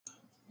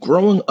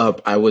Growing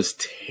up, I was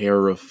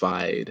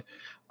terrified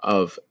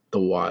of the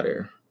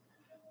water.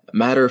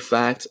 Matter of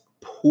fact,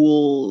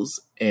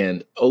 pools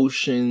and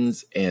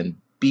oceans and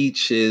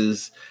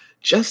beaches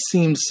just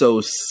seemed so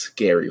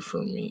scary for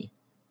me.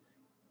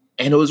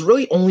 And it was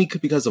really only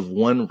because of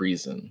one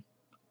reason.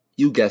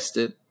 You guessed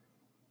it,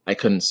 I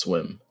couldn't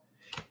swim.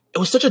 It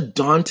was such a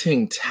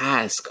daunting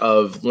task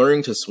of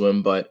learning to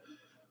swim, but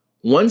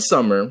one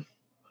summer,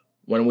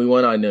 when we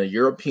went on a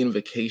European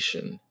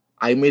vacation,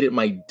 I made it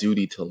my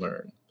duty to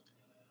learn.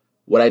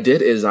 What I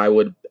did is I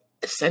would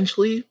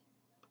essentially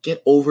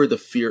get over the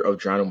fear of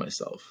drowning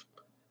myself.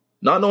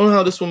 Not knowing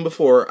how to swim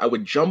before, I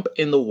would jump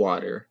in the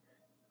water,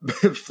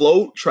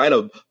 float, try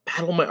to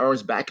paddle my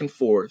arms back and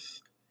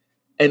forth,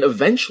 and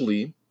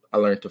eventually I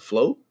learned to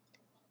float.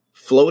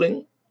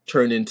 Floating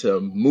turned into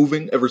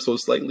moving ever so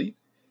slightly.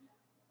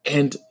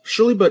 And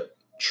surely but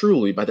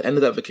truly, by the end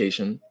of that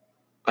vacation,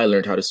 I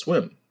learned how to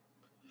swim.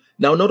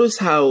 Now notice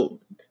how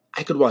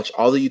I could watch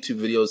all the YouTube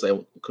videos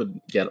I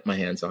could get my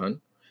hands on.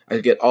 I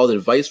could get all the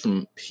advice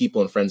from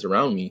people and friends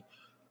around me.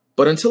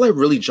 But until I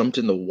really jumped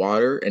in the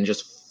water and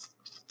just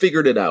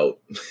figured it out,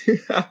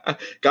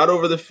 got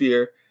over the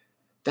fear,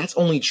 that's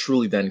only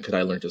truly then could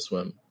I learn to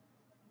swim.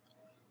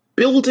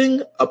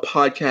 Building a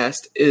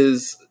podcast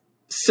is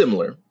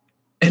similar,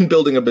 and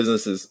building a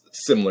business is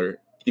similar,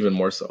 even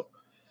more so.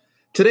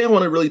 Today, I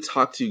want to really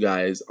talk to you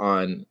guys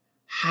on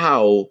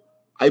how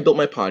I built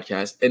my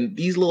podcast and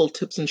these little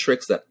tips and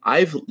tricks that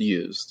I've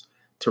used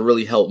to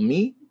really help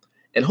me,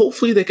 and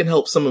hopefully they can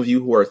help some of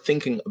you who are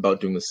thinking about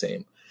doing the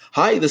same.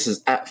 Hi, this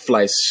is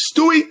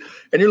 @FlyStewie,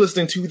 and you're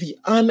listening to the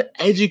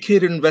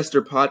Uneducated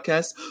Investor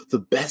Podcast, the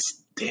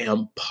best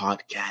damn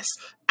podcast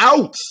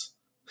out.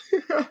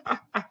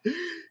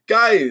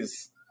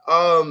 Guys,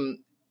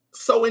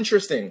 so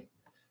interesting.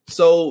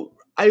 So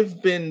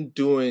I've been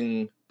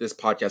doing this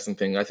podcasting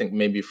thing, I think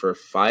maybe for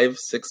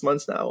 5-6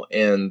 months now,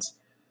 and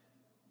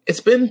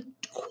it's been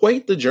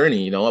quite the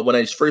journey. You know, when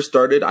I first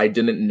started, I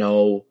didn't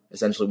know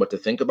essentially what to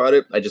think about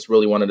it. I just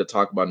really wanted to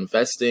talk about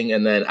investing.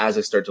 And then as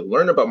I started to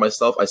learn about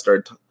myself, I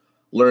started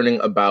learning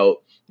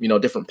about,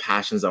 different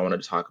passions I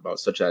wanted to talk about,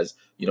 such as,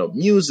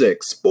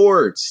 music,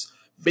 sports,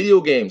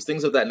 video games,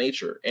 things of that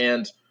nature.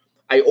 And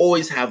I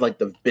always have like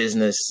the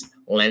business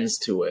lens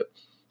to it.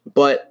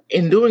 But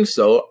in doing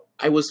so,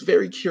 I was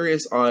very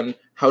curious on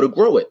how to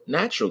grow it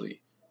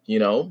naturally.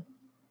 You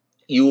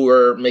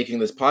were making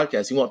this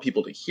podcast, you want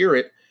people to hear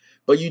it,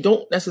 but you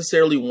don't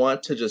necessarily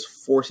want to just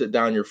force it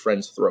down your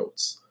friends'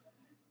 throats.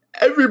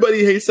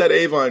 Everybody hates that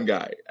Avon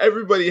guy.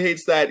 Everybody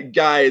hates that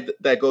guy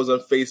that goes on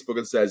Facebook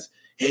and says,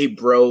 "Hey,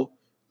 bro,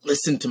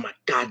 listen to my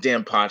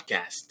goddamn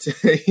podcast."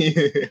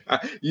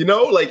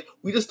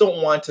 We just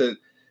don't want to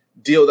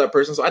deal with that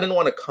person. So I didn't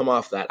want to come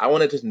off that. I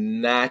wanted to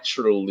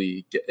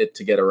naturally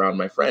get around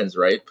my friends,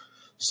 right?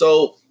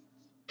 So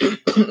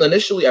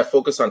initially I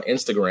focused on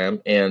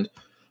Instagram, and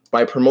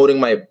by promoting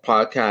my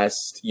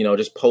podcast,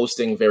 just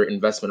posting very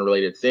investment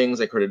related things,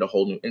 I created a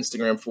whole new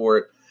Instagram for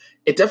it.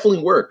 It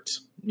definitely worked.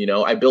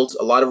 I built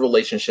a lot of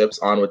relationships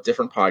with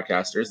different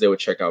podcasters. They would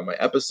check out my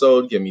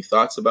episode, give me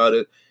thoughts about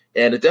it,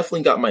 and it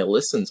definitely got my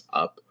listens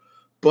up.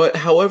 But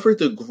however,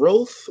 the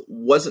growth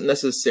wasn't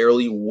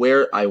necessarily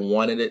where I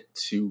wanted it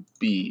to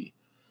be.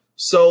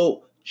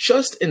 So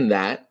just in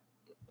that,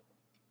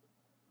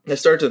 I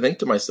started to think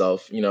to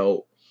myself,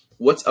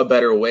 what's a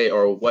better way,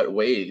 or what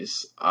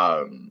ways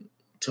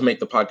to make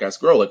the podcast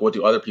grow? Like, what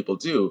do other people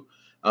do?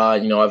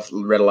 I've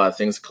read a lot of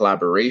things,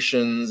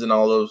 collaborations and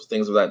all those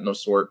things of that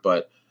sort,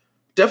 but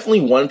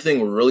definitely one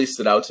thing really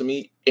stood out to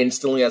me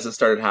instantly as it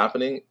started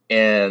happening,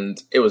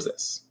 and it was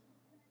this.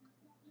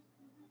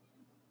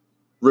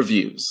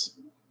 Reviews.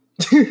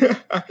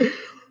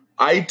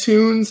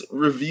 iTunes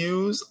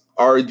reviews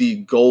are the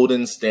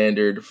golden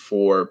standard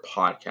for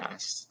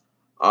podcasts.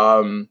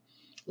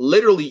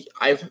 Literally,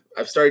 I've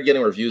started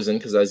getting reviews in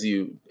because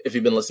if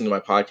you've been listening to my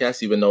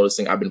podcast, you've been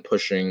noticing I've been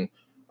pushing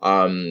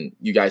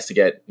you guys to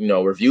get,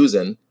 reviews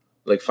in,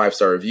 like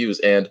 5-star reviews.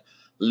 And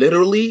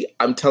literally,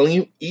 I'm telling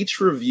you, each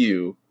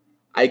review,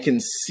 I can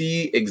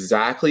see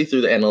exactly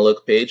through the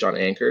analytic page on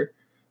Anchor,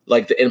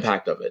 like the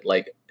impact of it.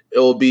 Like, it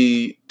will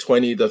be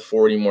 20 to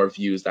 40 more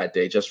views that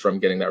day just from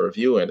getting that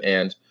review in.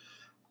 And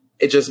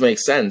it just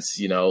makes sense,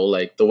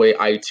 like the way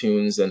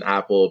iTunes and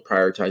Apple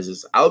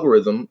prioritizes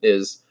algorithm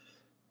is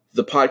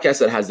the podcast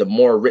that has the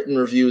more written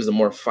reviews, the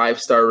more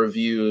 5-star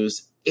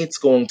reviews, it's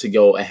going to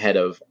go ahead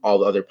of all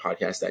the other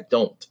podcasts that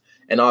don't.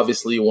 And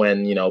obviously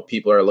when,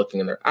 people are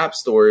looking in their app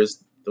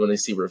stores, when they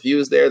see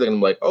reviews there, they're going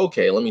to be like,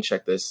 okay, let me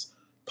check this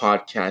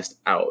podcast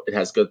out. It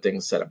has good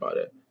things said about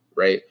it,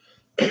 right?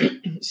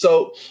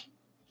 So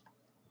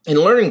in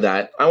learning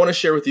that, I want to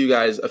share with you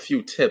guys a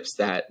few tips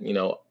that,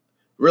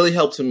 really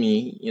helped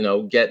me,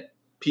 get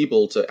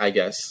people to, I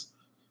guess,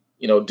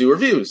 do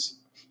reviews,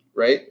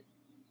 right?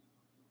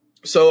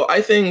 So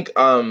I think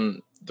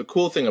the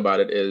cool thing about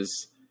it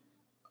is,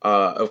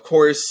 of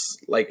course,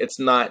 like, it's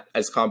not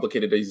as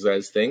complicated as you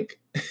guys think.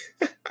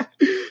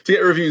 To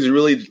get reviews,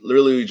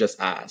 really just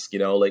ask,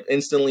 like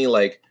instantly,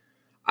 like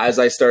as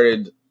I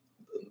started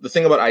the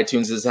thing about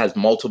iTunes is it has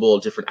multiple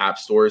different app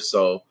stores.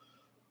 So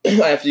I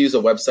have to use a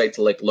website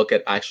to like look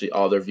at actually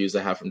all the reviews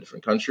I have from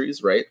different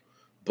countries, right?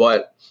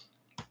 But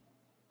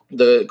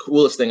the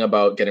coolest thing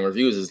about getting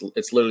reviews is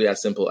it's literally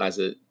as simple as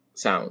it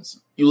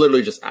sounds. You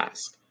literally just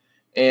ask.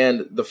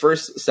 And the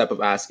first step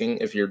of asking,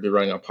 if you're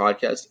running a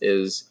podcast,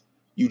 is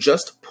you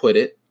just put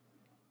it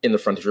in the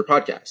front of your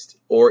podcast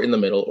or in the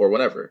middle or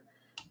whatever.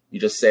 You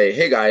just say,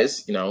 hey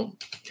guys,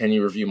 can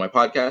you review my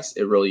podcast?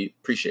 It really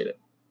appreciate it.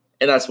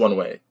 And that's one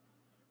way.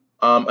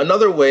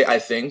 Another way I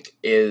think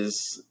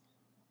is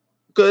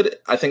good.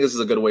 I think this is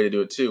a good way to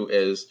do it too,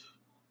 is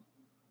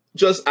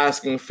just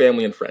asking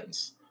family and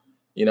friends.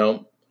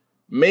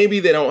 Maybe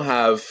they don't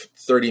have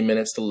 30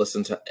 minutes to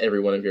listen to every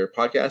one of your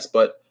podcasts,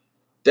 but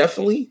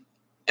definitely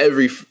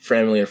every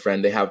family and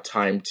friend, they have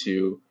time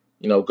to,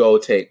 go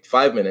take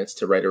 5 minutes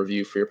to write a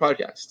review for your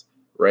podcast,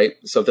 right?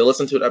 So if they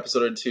listen to an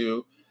episode or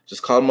two,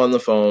 just call them on the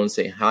phone,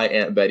 say, hi,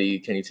 Aunt Betty,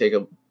 can you take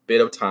a bit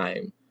of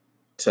time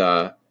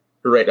to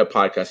write a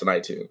podcast on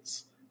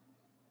iTunes?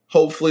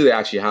 Hopefully they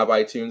actually have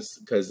iTunes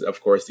because, of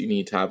course, you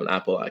need to have an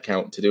Apple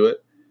account to do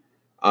it.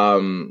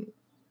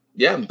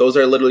 Those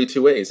are literally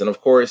two ways. And, of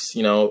course,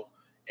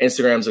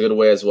 Instagram's a good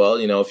way as well.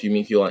 If you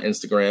meet people on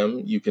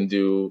Instagram, you can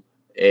do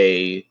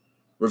a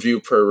review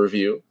per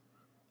review.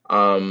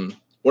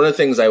 One of the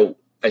things I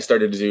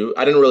started to do,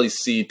 I didn't really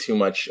see too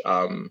much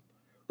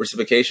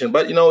reciprocation,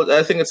 but,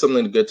 I think it's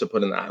something good to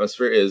put in the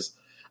atmosphere, is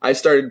I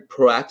started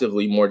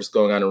proactively more just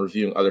going on and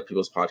reviewing other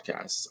people's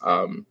podcasts.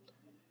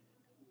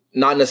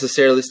 Not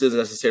necessarily,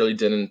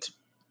 didn't,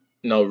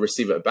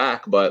 receive it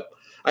back, but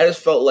I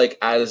just felt like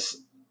as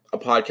a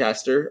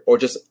podcaster, or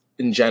just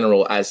in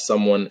general as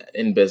someone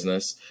in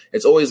business,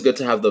 it's always good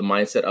to have the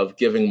mindset of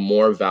giving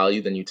more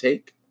value than you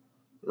take,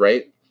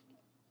 right?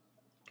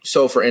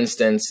 So for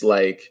instance,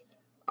 like,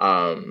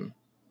 by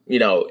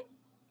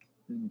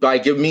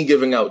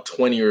giving out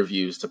 20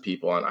 reviews to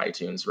people on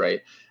iTunes,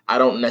 right? I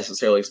don't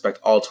necessarily expect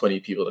all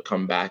 20 people to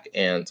come back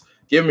and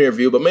give me a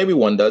review, but maybe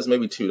one does,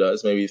 maybe two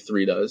does, maybe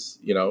three does,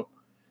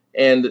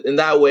 And in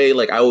that way,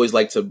 like, I always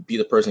like to be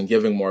the person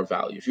giving more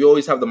value. If you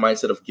always have the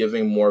mindset of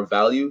giving more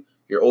value,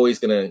 you're always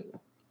going to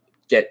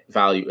get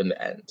value in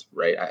the end,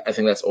 right? I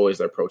think that's always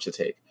the approach to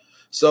take.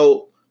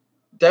 So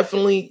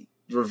definitely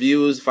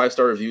reviews,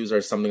 5-star reviews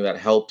are something that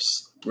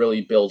helps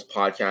really build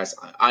podcasts.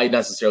 I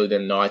necessarily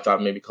didn't know. I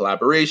thought maybe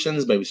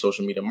collaborations, maybe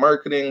social media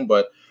marketing,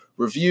 but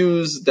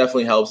reviews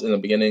definitely helps in the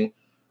beginning.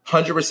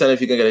 100%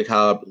 if you can get a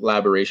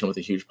collaboration with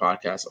a huge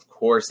podcast, of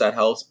course that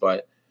helps.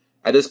 But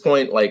at this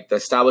point, like, the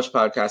established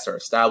podcasts are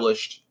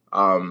established.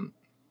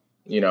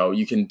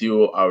 You can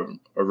do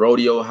a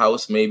rodeo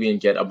house maybe and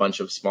get a bunch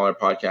of smaller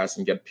podcasts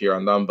and get appear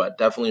on them. But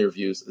definitely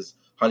reviews is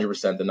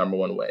 100% the number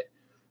one way.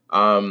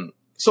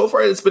 So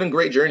far, it's been a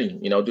great journey,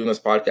 doing this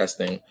podcast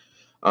thing.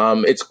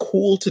 It's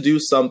cool to do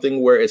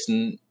something where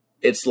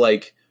it's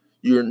like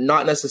you're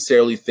not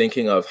necessarily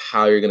thinking of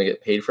how you're going to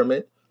get paid from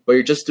it, but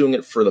you're just doing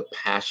it for the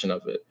passion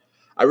of it.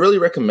 I really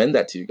recommend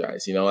that to you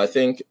guys. I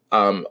think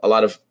a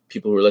lot of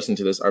people who are listening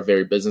to this are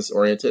very business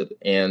oriented,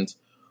 and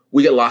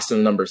we get lost in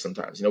the numbers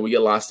sometimes. We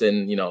get lost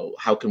in,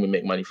 how can we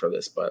make money for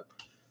this? But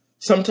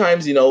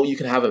sometimes, you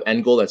can have an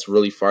end goal that's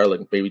really far,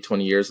 like maybe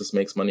 20 years this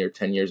makes money, or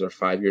 10 years, or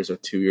 5 years, or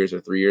 2 years,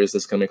 or 3 years,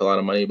 this can make a lot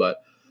of money.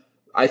 But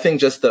I think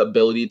just the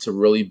ability to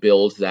really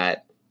build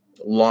that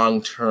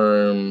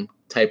long-term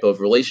type of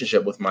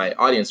relationship with my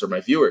audience or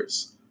my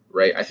viewers,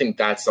 right? I think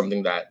that's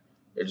something that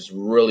is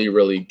really,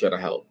 really going to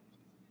help.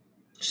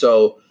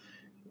 So,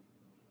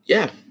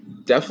 yeah,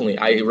 definitely.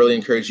 I really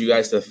encourage you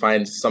guys to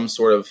find some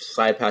sort of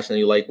side passion that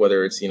you like,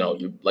 whether it's,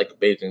 you like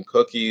baking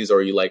cookies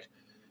or you like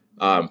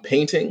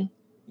painting,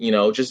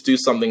 just do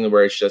something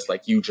where it's just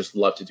like you just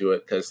love to do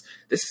it, because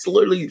this is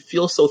literally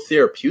feels so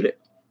therapeutic,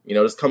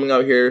 just coming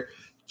out here,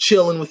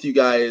 chilling with you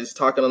guys,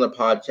 talking on the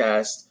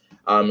podcast,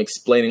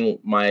 explaining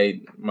my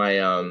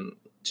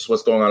just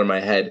what's going on in my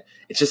head.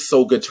 It's just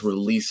so good to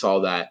release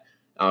all that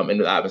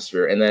into the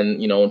atmosphere. And then,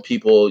 when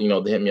people,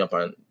 they hit me up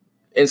on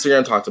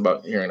Instagram, talked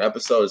about hearing an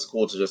episode, it's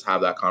cool to just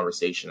have that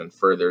conversation and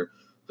further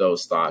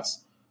those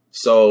thoughts.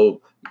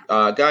 So,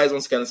 guys,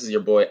 once again, this is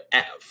your boy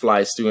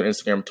 @FlyStew on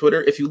Instagram,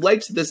 Twitter. If you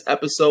liked this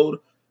episode,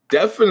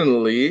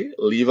 definitely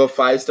leave a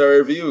 5-star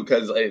review,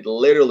 because it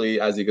literally,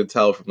 as you could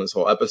tell from this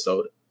whole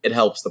episode, it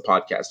helps the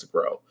podcast to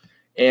grow.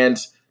 And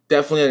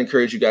definitely I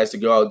encourage you guys to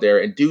go out there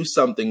and do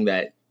something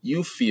that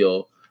you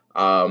feel,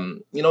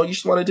 you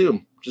just want to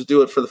do. Just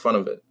do it for the fun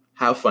of it.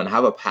 Have fun.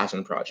 Have a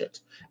passion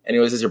project.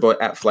 Anyways, this is your boy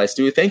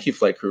 @FlyStew. Thank you,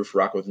 Flight Crew, for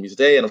rocking with me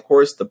today. And of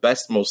course, the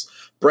best, most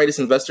brightest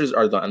investors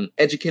are the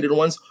uneducated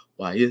ones.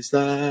 Why is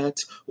that?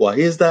 Why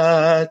is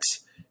that?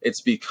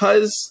 It's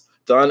because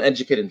the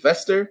uneducated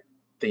investor,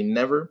 they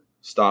never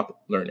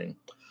stop learning.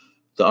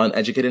 The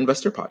Uneducated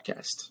Investor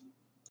Podcast.